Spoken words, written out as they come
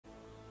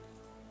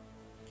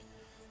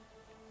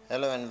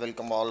Hello and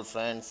welcome all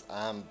friends.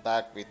 I am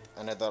back with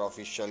another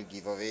official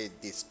giveaway.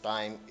 This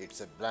time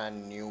it's a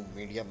brand new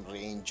medium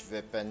range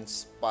weapon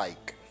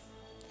Spike.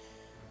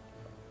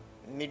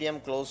 Medium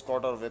close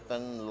quarter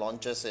weapon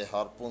launches a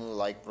harpoon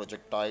like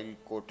projectile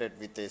coated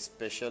with a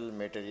special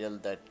material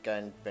that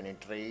can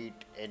penetrate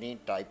any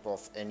type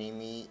of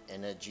enemy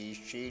energy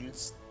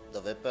shields.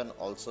 The weapon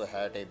also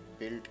had a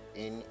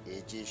built-in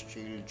AG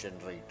shield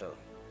generator.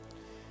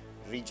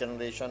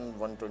 Regeneration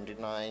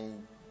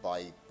 129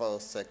 by per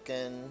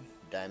second,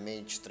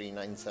 damage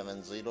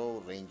 3970,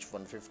 range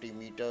 150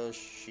 meters,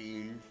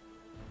 shield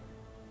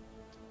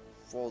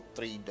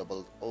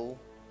 4300.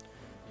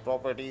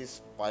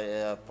 Properties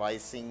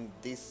pricing: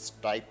 this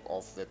type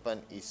of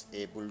weapon is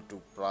able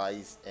to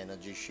price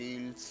energy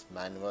shields,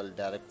 manual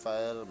direct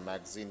fire,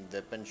 magazine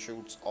weapon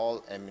shoots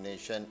all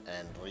ammunition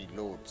and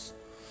reloads.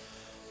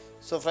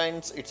 So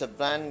friends, it's a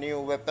brand new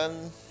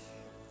weapon.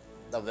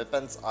 The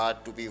weapons are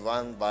to be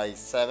won by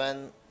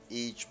 7,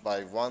 each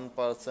by 1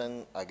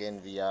 person.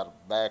 Again, we are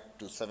back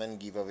to 7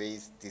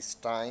 giveaways this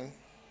time.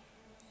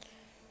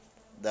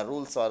 The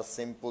rules are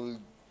simple.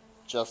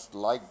 Just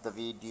like the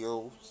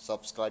video,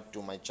 subscribe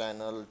to my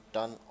channel,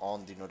 turn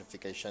on the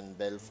notification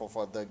bell for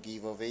further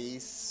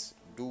giveaways.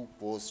 Do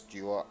post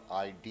your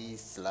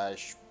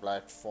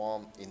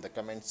ID/platform in the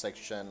comment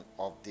section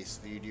of this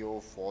video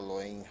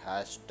following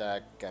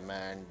hashtag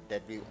command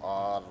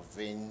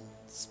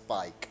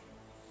WRwinwrSpike.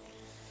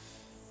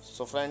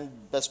 So friend,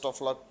 best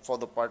of luck for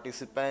the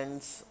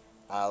participants.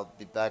 I'll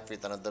be back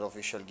with another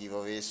official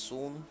giveaway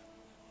soon.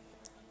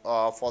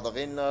 For the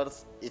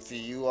winners, if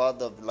you are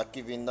the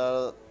lucky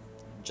winner,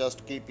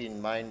 just keep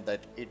in mind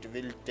that it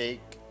will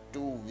take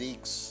 2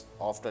 weeks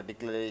after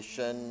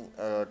declaration,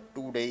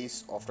 2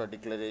 days after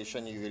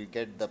declaration you will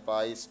get the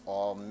prize,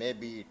 or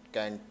maybe it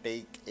can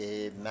take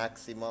a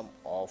maximum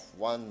of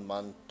 1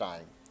 month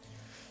time.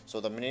 So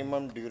the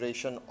minimum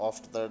duration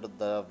after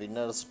the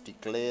winners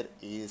declare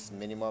is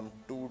minimum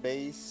 2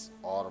 days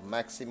or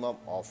maximum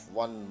of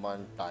 1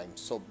 month time.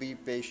 So be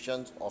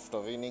patient. After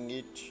winning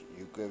it,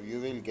 you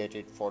will get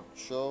it for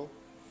sure,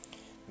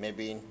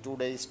 maybe in 2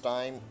 days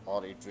time,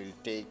 or it will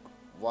take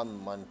 1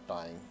 month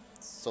time.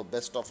 So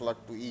best of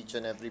luck to each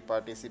and every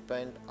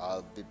participant.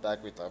 I'll be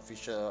back with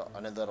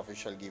another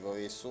official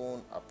giveaway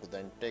soon. Up to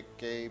then, take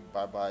care.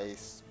 Bye bye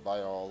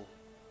all.